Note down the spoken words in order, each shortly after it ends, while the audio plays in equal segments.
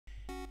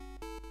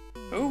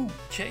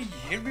Okay,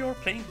 here we are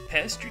playing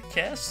Pastry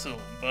Castle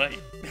by...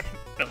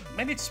 well,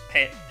 maybe it's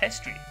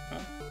Pastry, huh?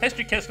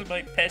 Pastry Castle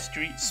by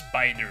Pastry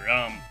Spider,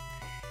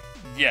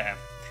 yeah.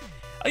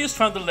 I just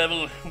found the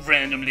level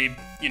randomly,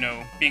 you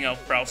know, being out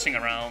browsing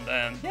around,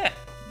 and yeah,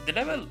 the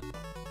level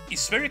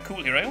is very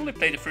cool here. I only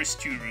played the first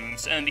 2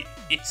 rooms, and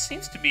it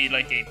seems to be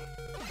like a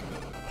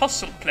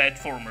puzzle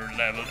platformer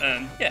level,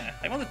 and yeah,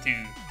 I wanted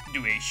to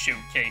do a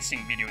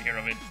showcasing video here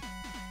of it.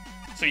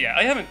 So yeah,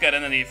 I haven't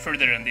gotten any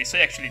further than this. I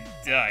actually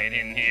died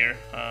in here.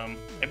 I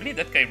believe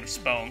that guy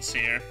respawns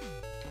here.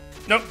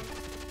 Nope.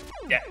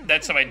 Yeah,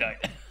 that's how I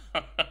died.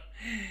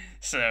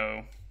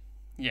 So,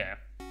 yeah.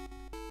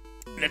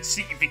 Let's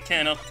see if we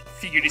cannot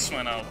figure this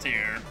one out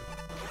here.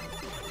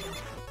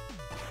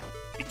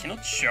 We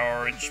cannot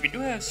charge. We do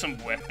have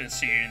some weapons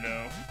here,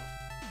 though.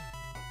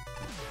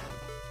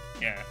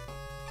 Yeah.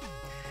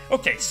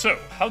 Okay, so,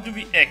 how do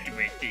we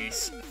activate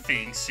these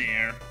things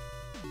here?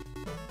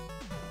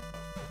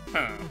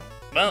 Huh.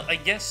 Well, I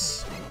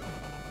guess...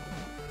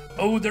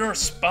 oh, there are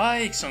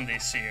spikes on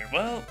this here.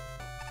 Well,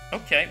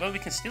 okay, well, we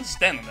can still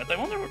stand on that. I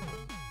wonder...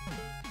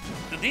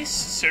 do these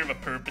serve a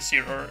purpose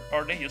here, or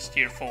are they just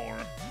here for...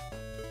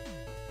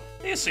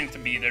 they just seem to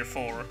be there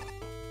for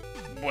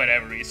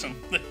whatever reason.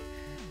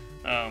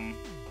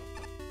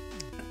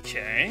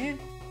 Okay.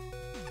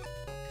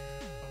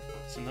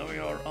 So now we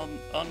are on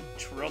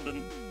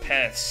untrodden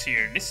paths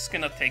here. This is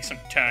gonna take some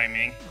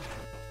timing.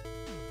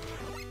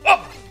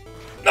 Oh!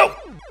 No!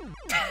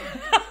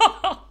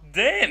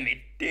 Damn it,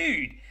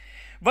 dude!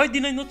 Why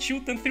did I not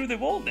shoot them through the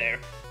wall there?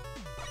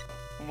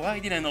 Why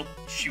did I not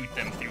shoot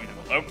them through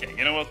the wall? Okay,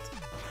 you know what?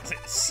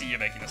 See you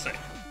back in a sec.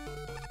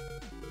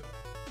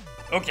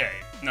 Okay,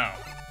 now.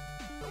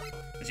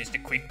 Let's use the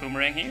quick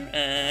boomerang here,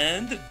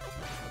 and...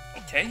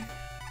 okay,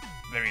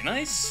 very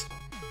nice.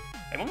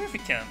 I wonder if we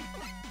can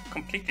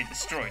completely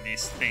destroy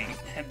these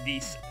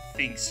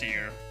things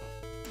here.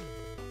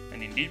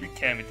 And indeed we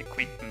can with the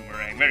quick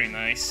boomerang, very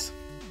nice.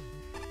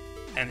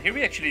 And here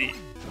we actually,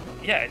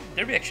 yeah,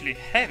 there we actually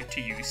have to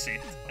use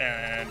it,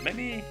 and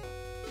maybe...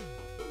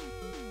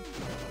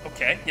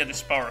 okay, yeah, the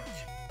spark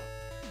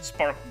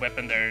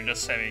weapon there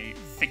does have a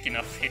thick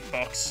enough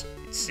hitbox,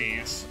 it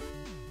seems.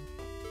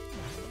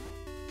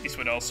 This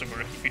would also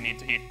work if you need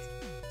to hit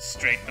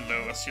straight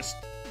below us, just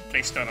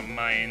place down a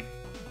mine.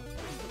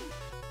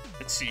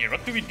 Let's see here,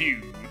 what do we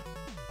do?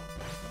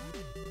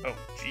 Oh,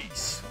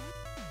 jeez.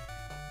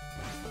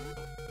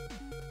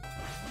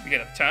 We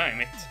gotta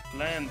time it.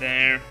 Land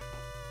there.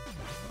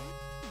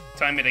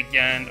 Time it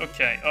again.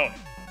 Okay. Oh,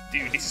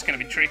 dude, this is gonna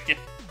be tricky.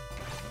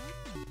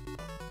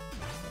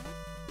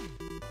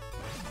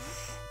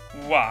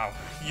 Wow,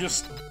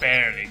 just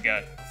barely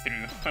got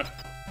through.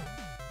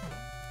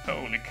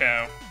 Holy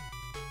cow.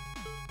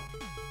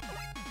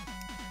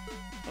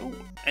 Oh,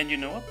 and you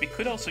know what? We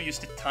could also use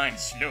the time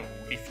slow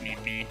if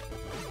need be.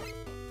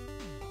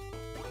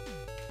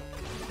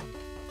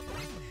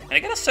 And I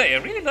gotta say, I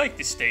really like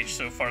this stage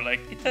so far.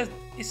 Like, it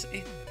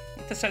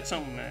has had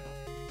some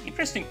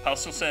interesting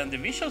puzzles, and the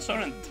visuals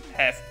aren't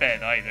half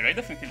bad either. I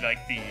definitely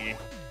like the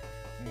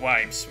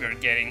vibes we're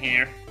getting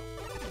here.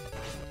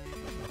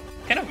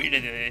 Kind of weird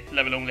that the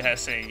level only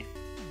has a,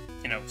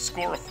 you know,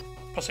 score of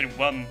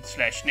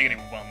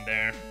 +1/-1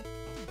 there.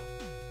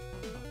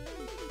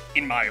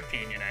 In my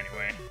opinion,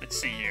 anyway. Let's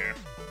see here.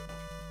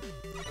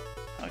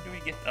 How do we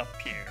get up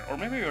here? Or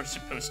maybe we're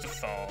supposed to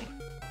fall.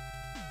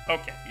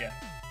 Okay, yeah.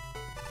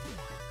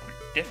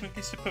 We're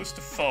definitely supposed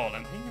to fall,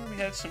 and here we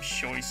have some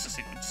choices,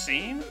 it would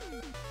seem.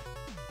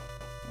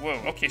 Whoa,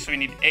 okay, so we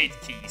need 8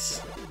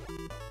 keys.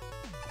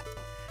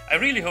 I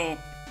really hope...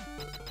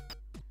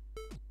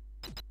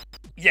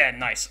 yeah,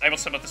 nice. I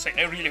was about to say,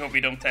 I really hope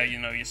we don't have, you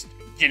know, just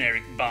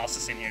generic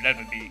bosses in here. That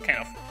would be kind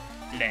of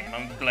lame.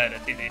 I'm glad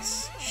that it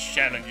is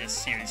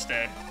challenges here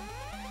instead.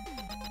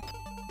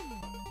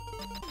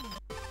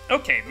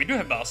 Okay, we do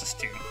have bosses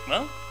too.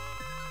 Well...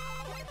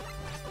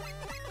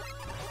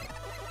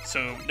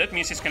 so that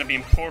means it's gonna be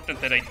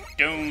important that I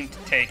don't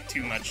take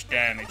too much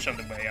damage on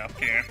the way up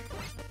here.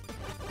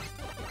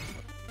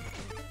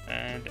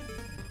 And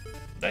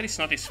that is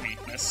not his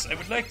weakness. I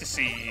would like to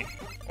see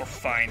or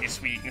find his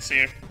weakness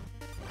here.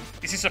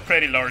 This is a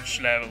pretty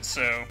large level,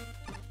 so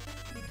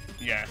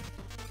yeah.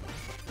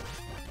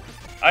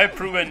 I've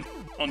proven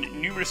on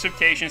numerous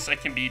occasions I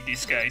can beat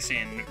these guys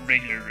in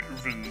regular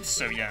rooms,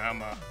 so yeah,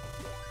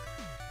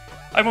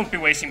 I won't be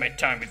wasting my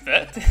time with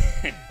that.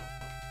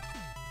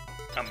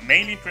 I'm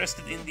mainly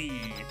interested in the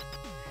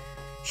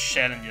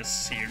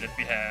challenges here that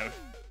we have.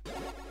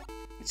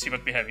 Let's see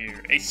what we have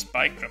here. A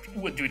spike drop.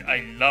 Oh, dude,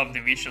 I love the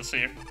visuals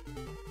here.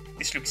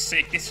 This looks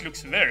sick. This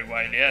looks very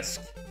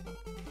Wily-esque.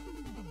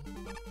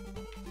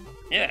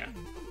 Yeah.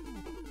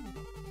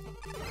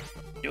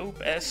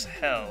 Dope as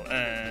hell,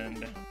 and...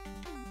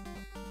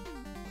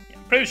 yeah,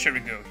 I'm pretty sure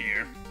we go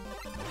here.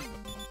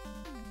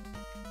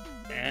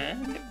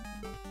 And...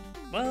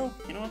 well,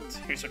 you know what?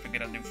 Here's what we're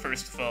gonna do.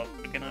 First of all,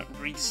 we're gonna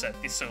reset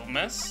this whole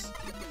mess.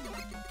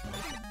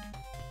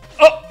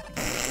 Oh!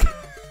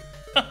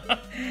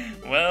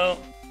 Well...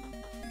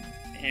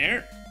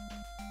 here.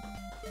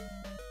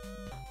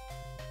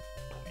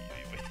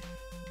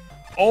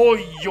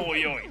 Oi,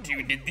 oi, oi,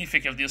 dude, the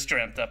difficulty is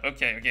ramped up.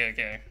 Okay, okay,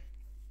 okay.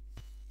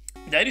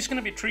 That is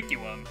gonna be a tricky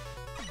one.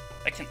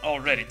 I can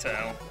already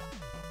tell.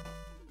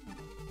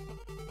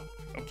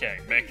 Okay,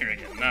 back here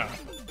again. Now,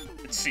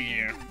 let's see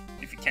here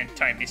if you can't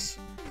time this.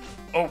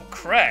 Oh,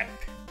 crap!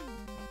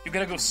 You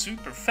gotta go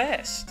super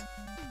fast.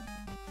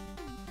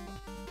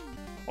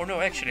 Or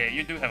no, actually,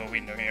 you do have a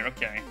window here,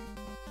 okay.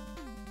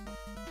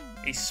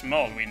 A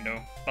small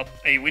window, but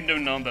a window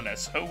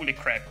nonetheless. Holy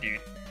crap, dude.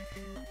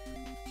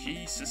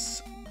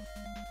 Jesus.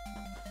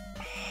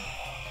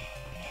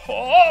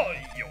 Oh,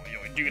 yo,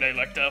 dude, I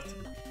lucked out.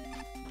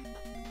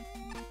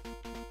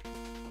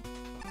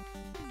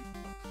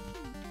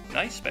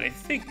 Nice, but I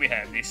think we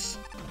have this.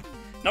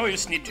 Now we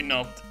just need to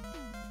not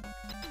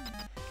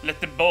let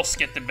the boss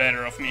get the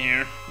better of me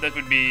here. That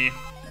would be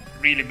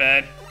really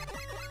bad.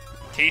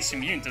 Case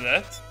immune to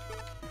that.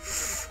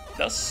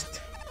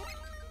 Dust.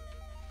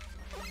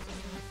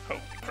 Holy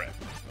crap.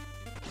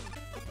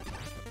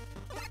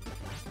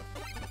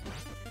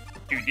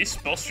 Dude, this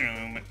boss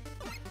room...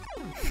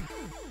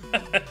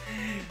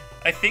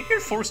 I think you're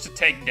forced to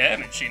take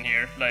damage in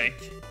here,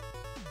 like...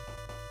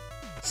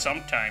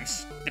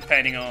 sometimes,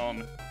 depending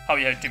on how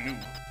you have to move.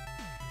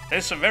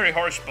 There's a very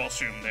harsh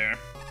boss room there.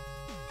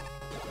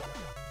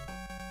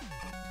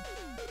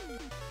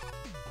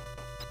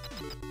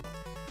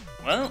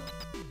 Well,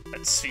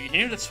 let's see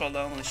here, let's fall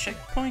down on the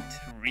checkpoint,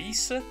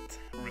 reset,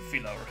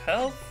 refill our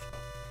health,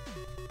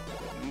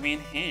 move in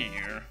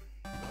here.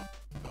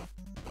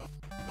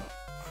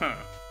 Huh.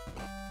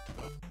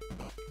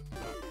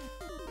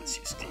 Let's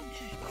use the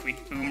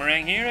quick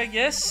boomerang here, I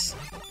guess.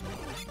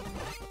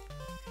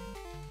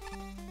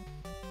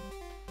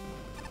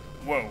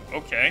 Whoa,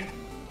 okay.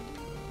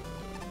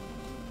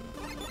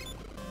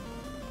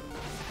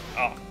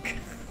 Oh.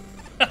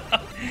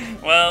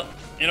 Well,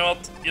 you know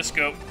what? Just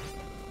go.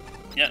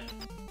 Yeah.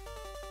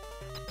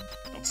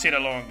 Don't sit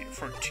along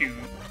for too...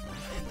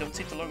 Don't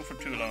sit along for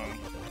too long.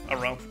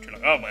 Around for too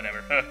long. Oh,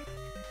 whatever.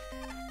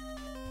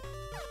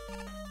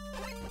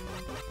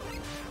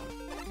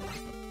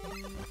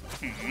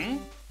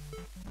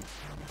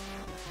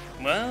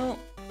 Well,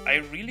 I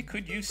really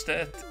could use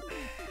that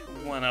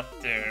one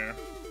up there.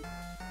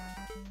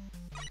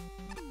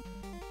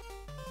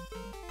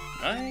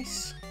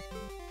 Nice.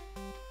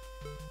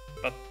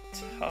 But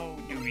how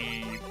do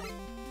we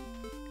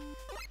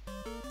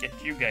get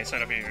you guys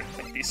out of here?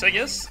 Like this, I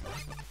guess?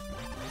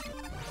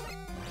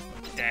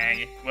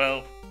 Dang it.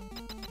 Well,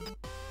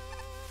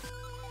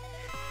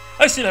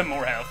 I still have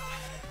more health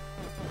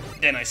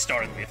than I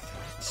started with,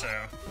 so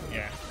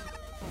yeah.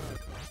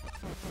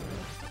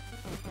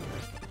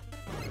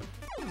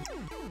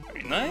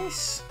 Very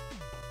nice.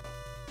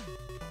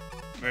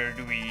 Where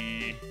do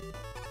we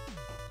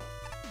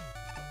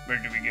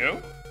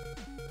go?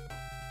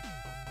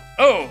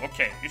 Oh,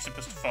 okay. You're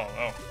supposed to fall.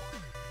 Oh.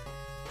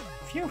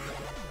 Phew.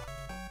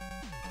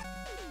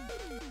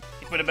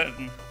 It would have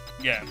been...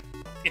 Yeah.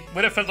 It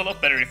would have felt a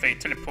lot better if a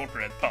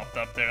teleporter had popped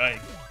up there.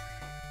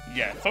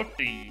 Yeah, I thought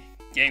the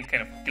game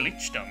kind of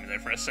glitched on me there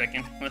for a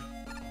second.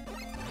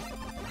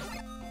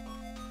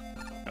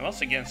 And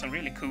once again, some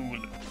really cool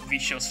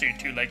visuals here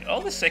too. Like,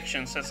 all the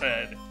sections has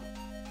had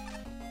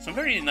some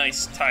very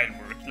nice tile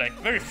work. Like,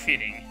 very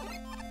fitting.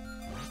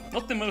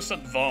 Not the most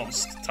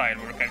advanced tile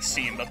work I've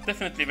seen, but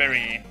definitely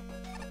very...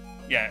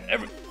 Yeah,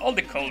 all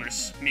the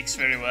colors mix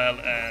very well,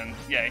 and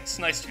yeah, it's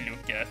nice to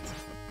look at.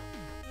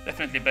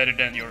 Definitely better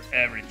than your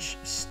average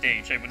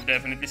stage, I would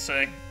definitely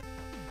say.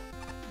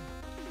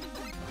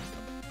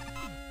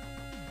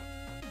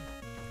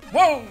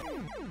 Whoa!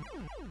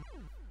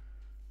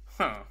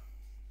 Huh.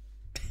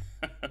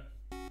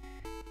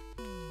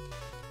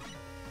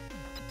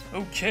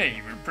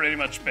 Okay, we're pretty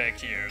much back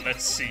here.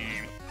 Let's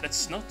see.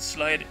 Let's not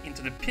slide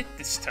into the pit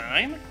this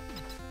time.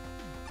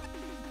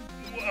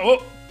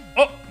 Whoa!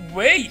 Oh,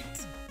 wait!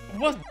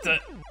 What the...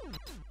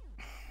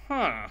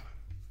 Huh.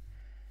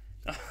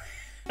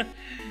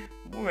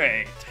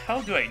 Wait,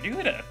 how do I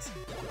do that?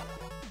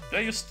 Do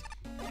I just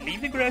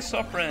leave the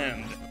grasshopper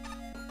and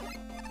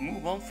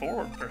move on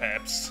forward,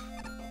 perhaps?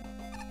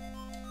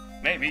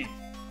 Maybe.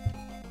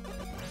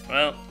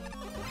 Well,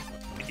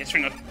 I guess we're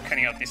not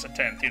cutting out this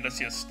attempt here.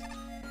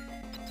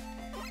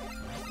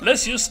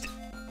 Let's just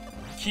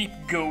keep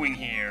going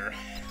here.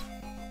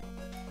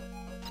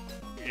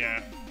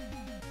 Yeah.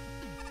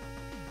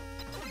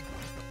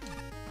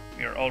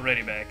 We are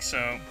already back,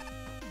 so...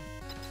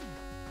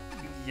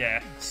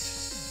 Yeah.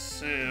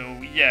 So,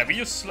 yeah, we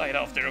just slide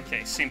off there.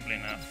 Okay, simple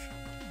enough.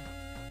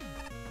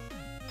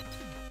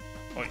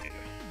 Oh, yeah.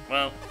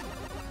 Well,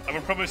 I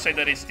would probably say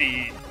that is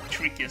the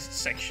trickiest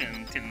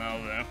section till now,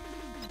 though.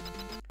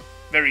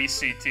 Very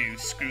easy to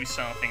screw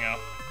something up.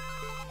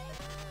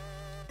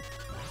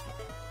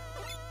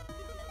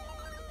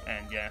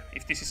 And yeah,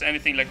 if this is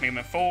anything like Mega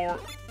Man 4...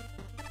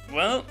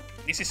 Well,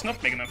 this is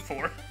not Mega Man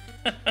 4.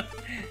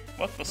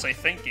 What was I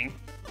thinking?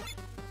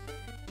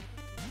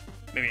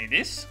 Maybe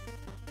this?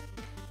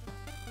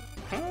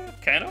 Huh,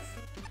 kind of?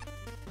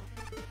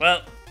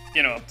 Well,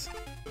 you know what?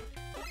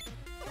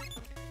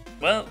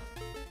 Well,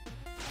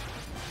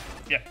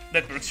 yeah,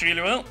 that works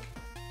really well.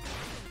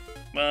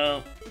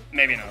 Well,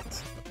 maybe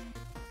not.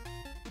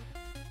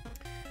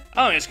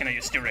 Oh, I'm just gonna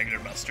use the regular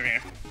buster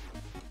here.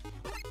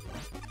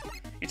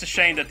 It's a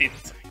shame that it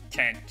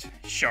can't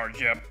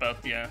charge up, but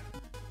yeah.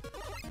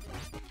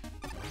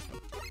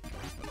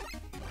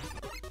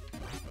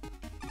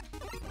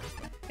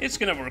 It's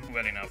gonna work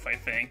well enough, I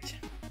think.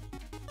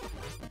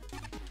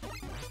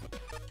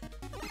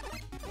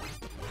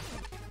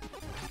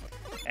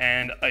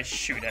 And I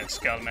should have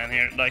Skullman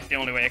here. Like, the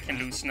only way I can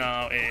lose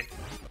now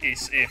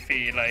is if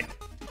he, like,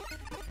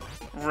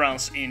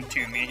 runs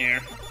into me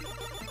here.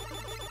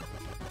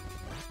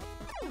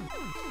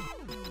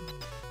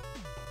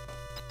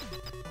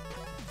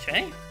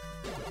 Okay.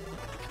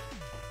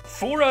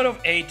 4 out of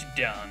 8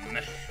 done.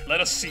 Let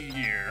us see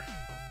here.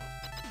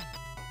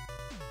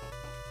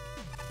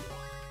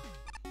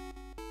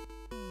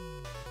 I'm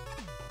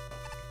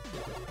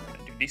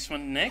gonna do this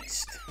one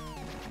next.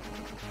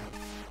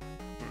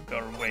 Work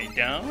our way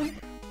down.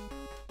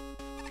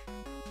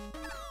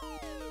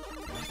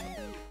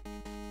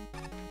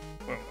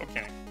 Whoa,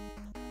 okay.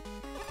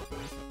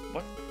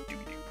 What do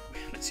we do?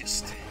 Let's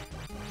just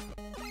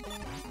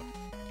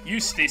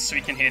use this so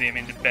we can hit him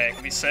in the back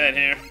of his head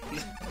here.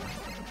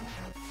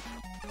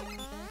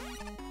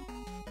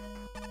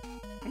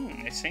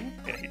 I think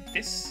I'm gonna hit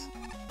this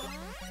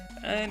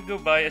and go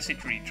by as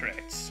it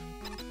retracts.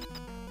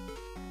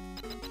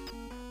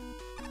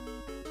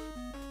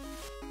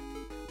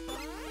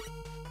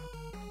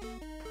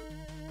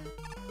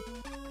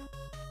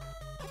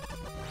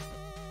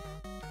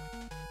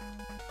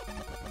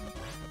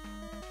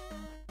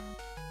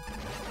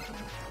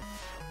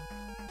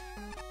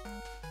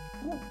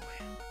 Ooh.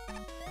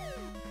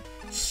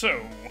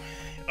 So,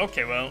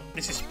 okay, well,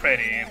 this is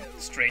pretty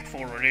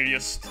straightforward. You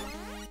just,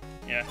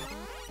 yeah.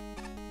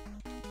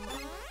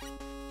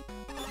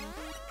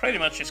 Pretty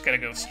much just gotta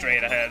go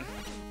straight ahead.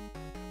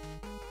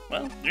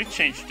 Well, they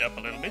changed it up a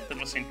little bit, that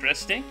was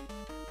interesting.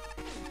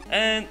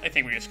 And I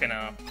think we're just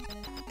gonna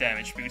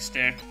damage boost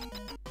there.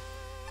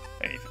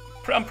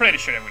 I'm pretty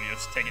sure I would have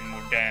just taken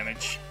more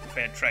damage if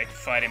I had tried to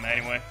fight him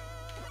anyway.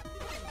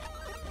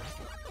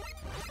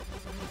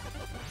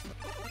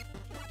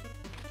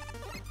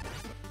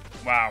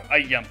 Wow,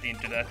 I jumped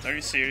into that. Are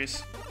you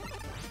serious?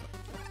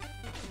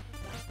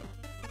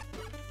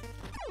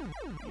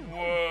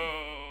 Whoa.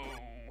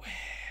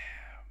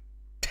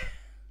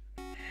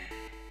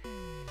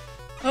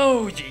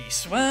 Oh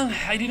jeez, well,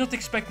 I did not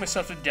expect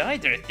myself to die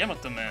there at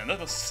Yamato Man. That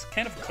was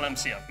kind of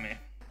clumsy of me.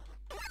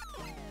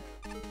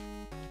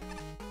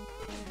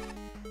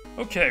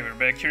 Okay, we're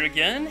back here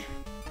again.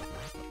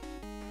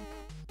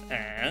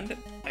 And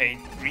I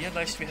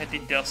realized we had the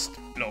dust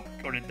block,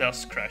 or the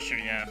dust crusher,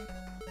 yeah.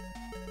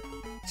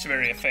 It's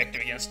very effective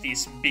against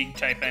these big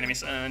type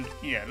enemies, and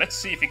yeah, let's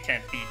see if we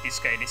can't beat this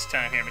guy this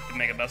time here with the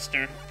Mega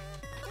Buster.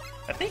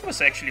 I think it was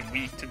actually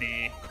weak to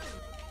the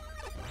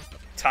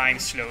time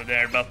slow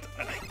there, but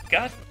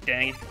god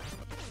dang it.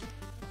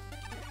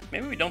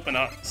 Maybe we don't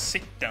wanna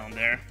sit down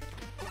there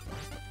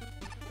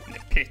in the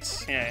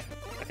pits. Yeah,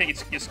 I think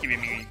it's just giving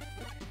me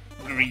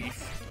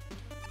grief.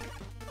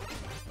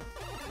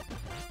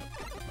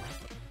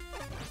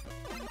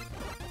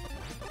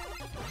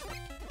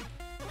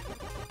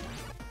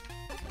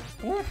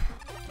 Oof.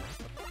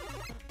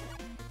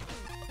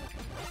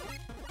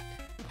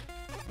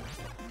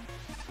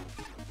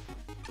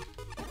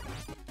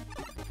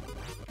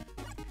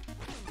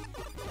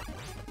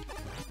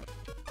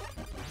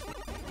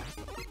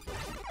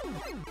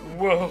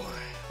 Whoa.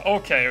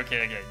 Okay.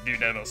 Dude,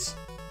 that was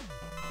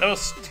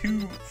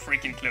too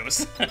freaking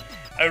close.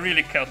 I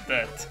really cut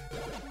that.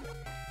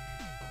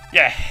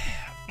 Yeah.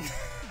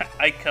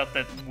 I cut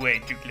that way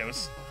too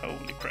close.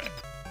 Holy crap.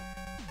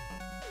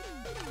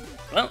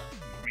 Well,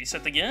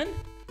 reset again.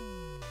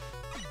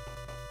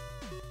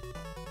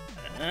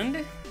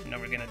 And now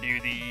we're gonna do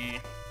the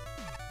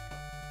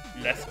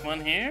left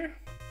one here.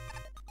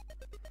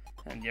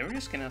 And yeah, we're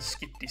just gonna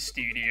skip this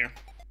dude here.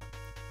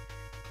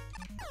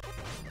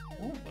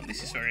 Oh, well,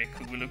 this is very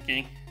cool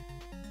looking.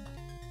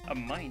 A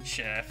mine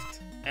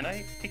shaft. And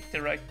I picked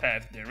the right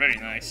path there, very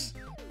nice.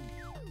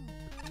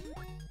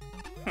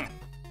 Huh.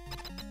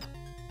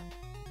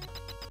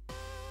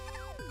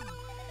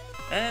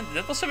 And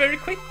that was a very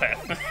quick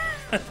path.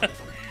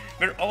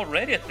 We're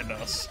already at the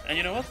boss. And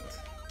you know what?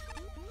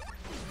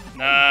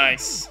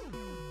 Nice.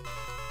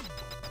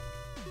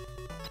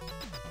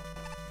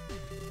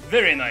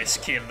 Very nice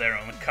kill there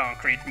on the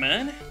Concrete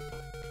Man.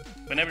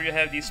 Whenever you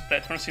have these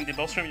platforms in the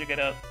boss room, you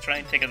gotta try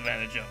and take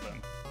advantage of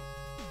them.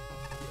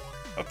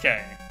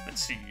 Okay,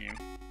 let's see.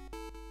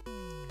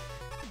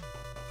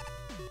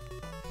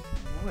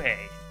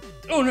 Wait.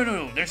 Oh,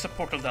 no, there's a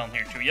portal down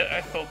here too. Yeah,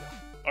 I thought,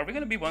 are we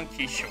gonna be one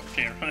key short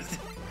here?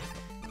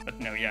 But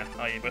no, yeah,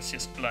 I was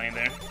just blind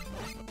there.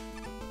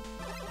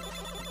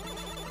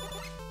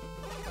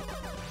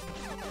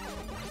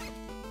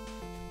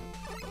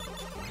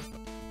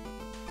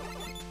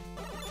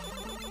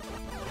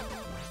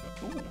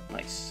 Ooh,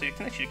 nice. So you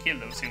can actually kill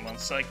those in one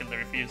cycle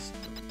there if you just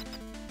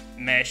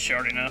mash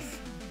hard enough.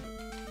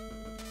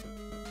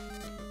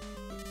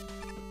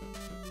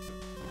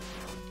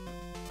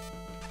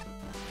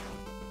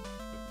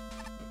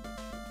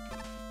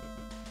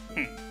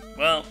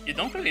 Well, you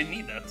don't really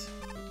need that,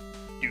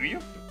 do you?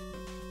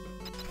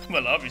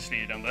 Well, obviously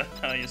you don't, but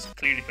I just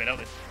clearly played out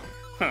it.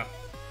 Huh.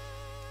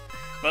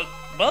 Well,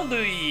 while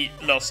we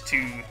lost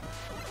two,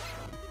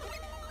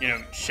 you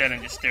know,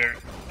 challenges there,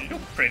 they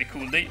look pretty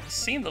cool. They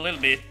seemed a little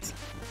bit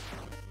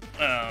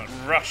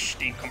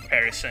rushed in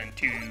comparison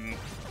to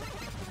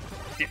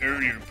the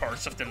earlier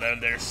parts of the level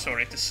there,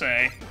 sorry to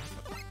say.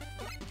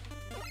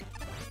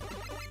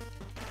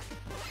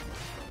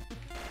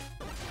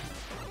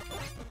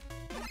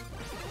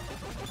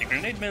 The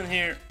grenade man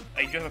here,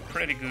 I do have a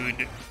pretty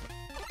good...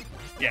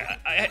 Yeah,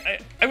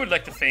 I would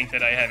like to think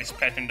that I have his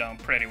pattern down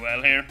pretty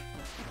well here.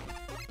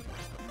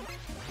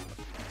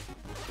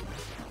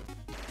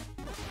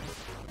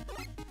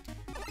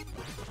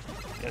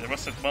 Yeah, there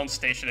was that one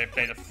stage that I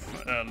played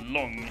a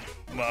long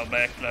while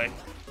back, like,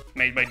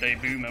 made by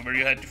Daibuma, where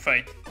you had to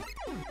fight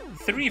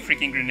 3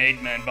 freaking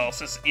Grenade Man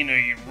bosses in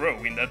a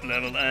row in that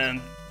level,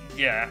 and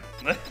yeah,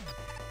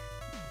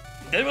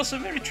 that was a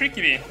very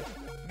tricky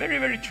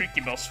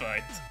boss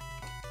fight.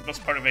 It was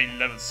part of a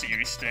level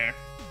series there.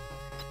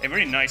 A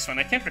very nice one.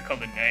 I can't recall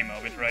the name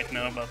of it right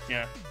now, but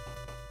yeah.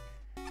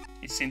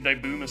 It's in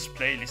Daibuma's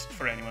playlist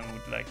for anyone who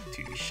would like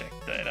to check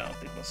that out.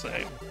 It was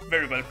a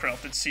very well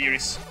crafted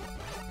series.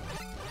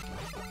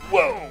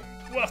 Whoa!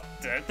 What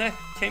the? That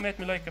came at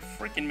me like a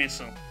freaking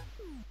missile.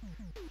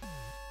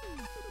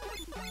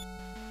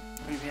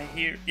 And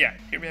here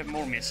we have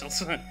more missiles.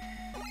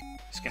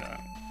 Just gonna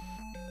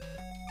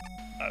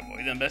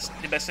avoid them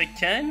the best I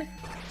can.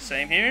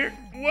 Same here.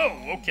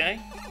 Whoa, okay.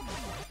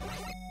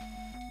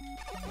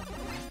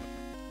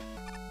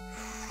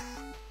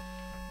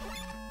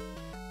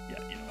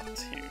 Yeah, you know what?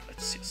 Here,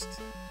 let's just...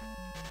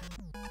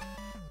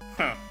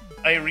 Huh.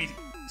 I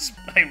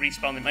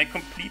respawned him. I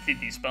completely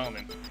despawned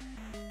him.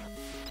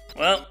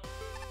 Well,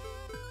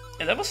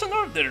 and that was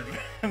another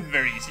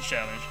very easy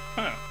challenge.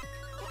 Huh.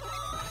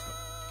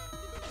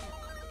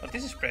 But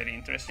this is pretty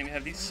interesting. We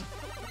have this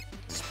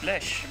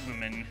splash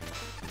woman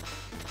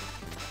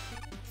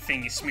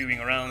thing is moving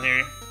around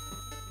here.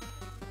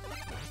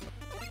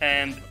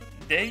 And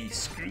they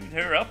screwed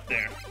her up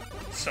there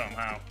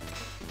somehow.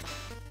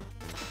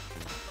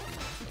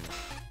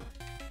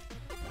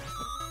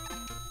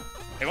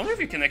 I wonder if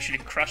you can actually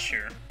crush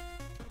her.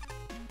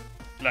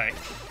 Like,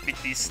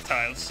 with these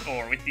tiles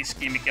or with these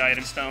gimmick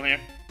items down here.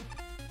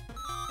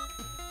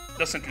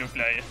 Doesn't look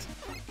like it.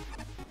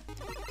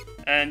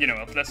 And you know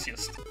what, let's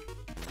just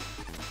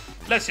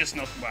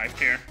not wipe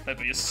here. That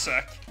would just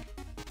suck.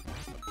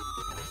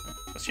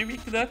 Was she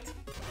weak to that?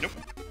 Nope.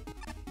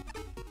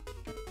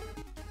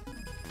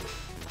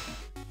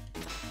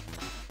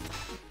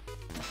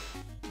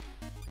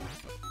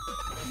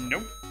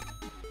 Nope.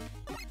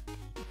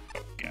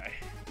 Okay.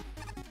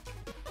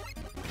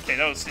 Okay,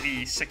 that was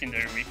the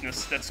secondary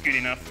weakness. That's good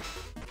enough.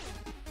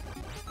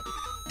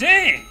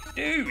 Dang!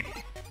 Dude!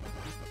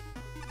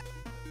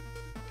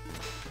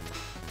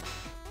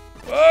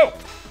 Whoa!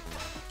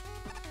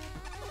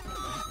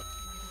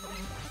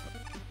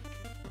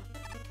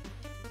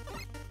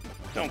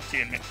 Don't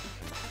kill me.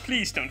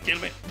 Please don't kill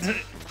me.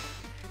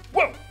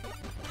 Whoa!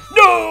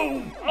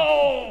 No!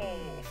 Oh!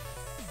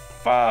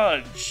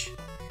 Fudge!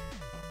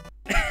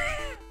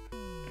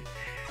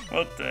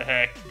 What the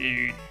heck,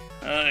 dude?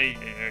 Ay,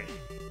 ay.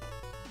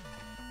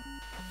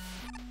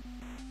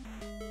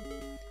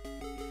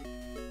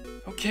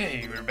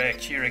 Okay, we're back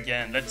here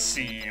again. Let's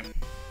see.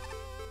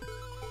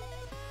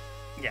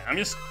 Yeah, I'm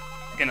just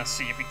gonna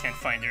see if we can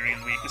find the real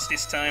weakness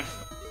this time.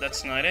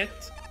 That's not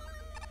it.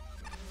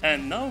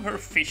 And now her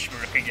fish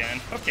work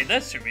again. Okay,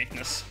 that's her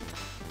weakness.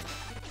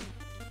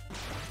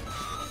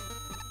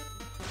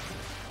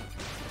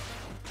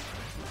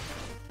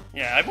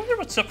 Yeah, I wonder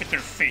what's up with her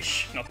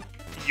fish not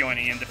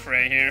joining in the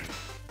fray here.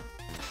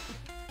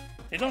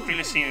 They don't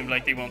really seem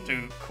like they want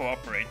to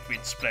cooperate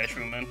with Splash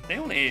Woman. They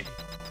only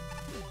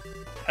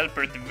help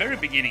her at the very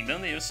beginning,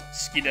 then they just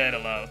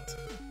skedaddle out.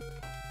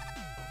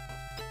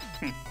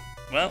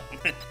 Well,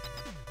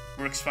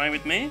 works fine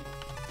with me.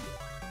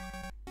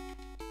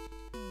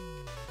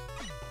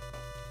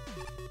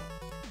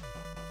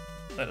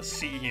 Let us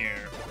see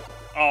here.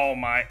 Oh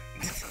my.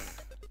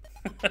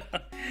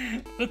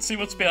 Let's see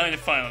what's behind the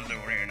final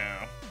door here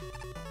now.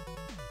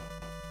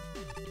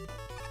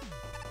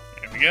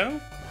 There we go.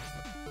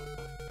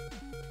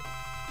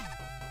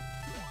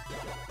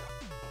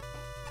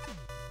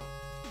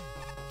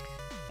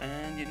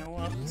 And you know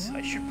what?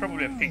 I should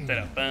probably have picked that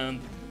up.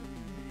 And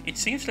it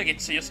seems like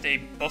it's just a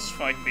boss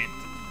fight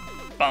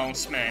with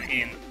Bounce Man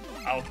in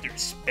outer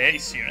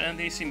space here. And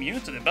he's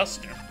immune to the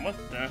Buster. What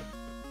the?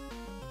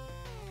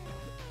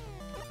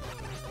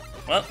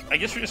 Well, I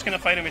guess we're just gonna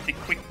fight him with the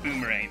quick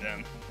boomerang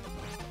then.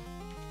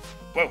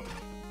 Whoa.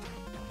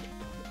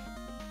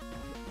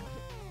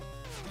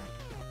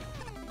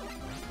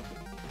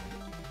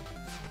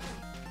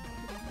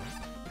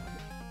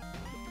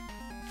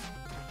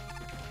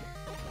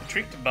 The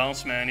trick to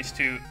Bounce Man is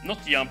to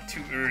not jump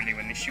too early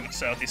when he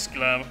shoots out his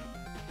glove.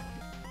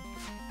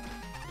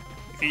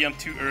 If you jump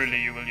too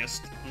early, you will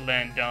just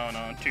land down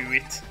onto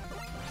it.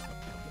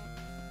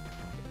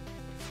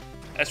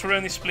 As for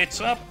when he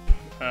splits up,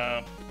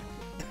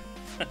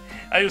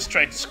 I just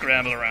try to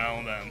scramble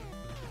around and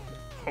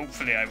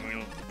hopefully I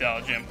will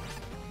dodge him.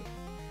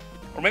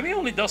 Or maybe he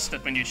only does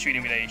that when you shoot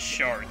him with a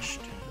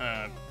charged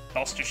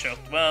buster shot.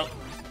 Well,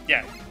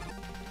 yeah,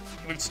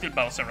 he will still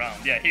bounce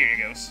around. Yeah, here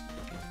he goes.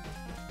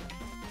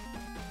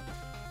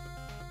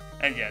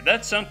 And yeah,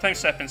 that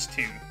sometimes happens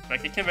too.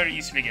 Like, he can very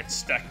easily get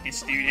stuck,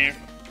 this dude here.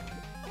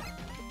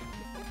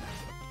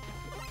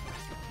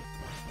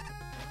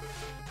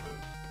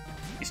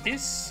 Is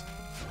this...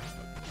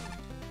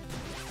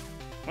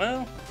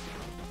 Well...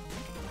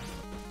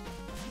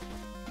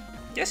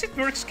 Guess it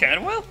works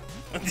kinda well.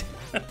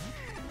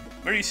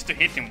 Very easy to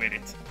hit him with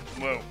it.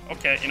 Whoa,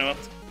 okay, you know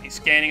what? He's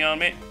gaining on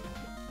me.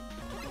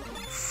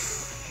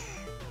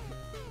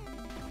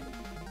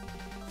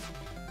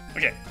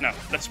 Okay, now,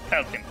 let's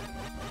pelt him.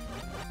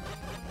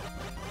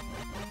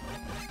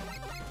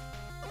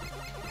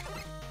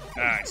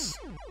 Nice.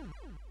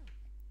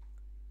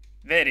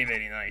 Very,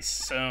 very nice.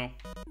 So,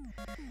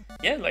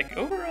 yeah, like,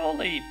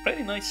 overall a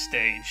pretty nice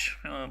stage.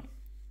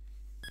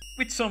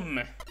 With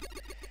some...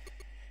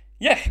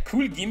 Yeah,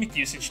 cool gimmick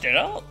usage there.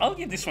 I'll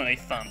give this one a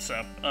thumbs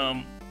up.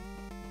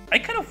 I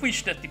kind of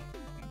wish that the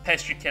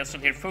Pastry Castle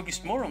here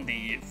focused more on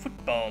the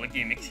football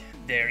gimmick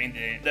there in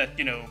the that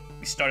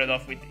we started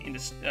off with in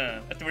this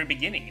at the very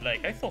beginning.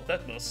 Like, I thought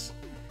that was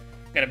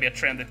gonna be a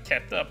trend that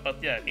kept up,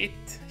 but yeah, it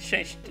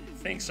changed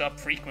things up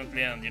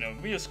frequently, and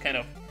we just kind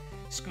of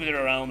scooted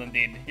around and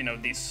did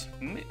these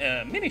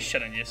mini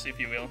challenges, if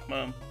you will.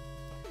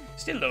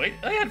 Still though,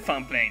 I had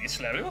fun playing this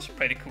level. It was a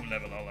pretty cool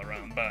level all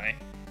around by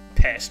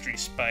Pastry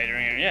Spider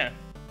here. Yeah,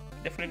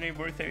 definitely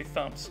worth a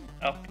thumbs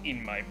up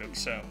in my book.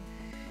 So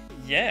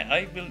yeah,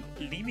 I will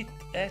leave it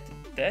at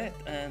that,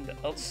 and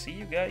I'll see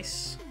you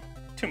guys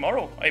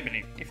tomorrow, I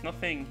believe, if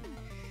nothing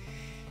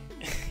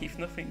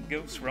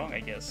goes wrong, I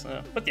guess.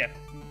 But yeah,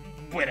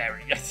 whatever,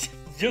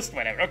 just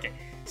whatever. Okay,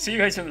 see you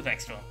guys in the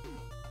next one.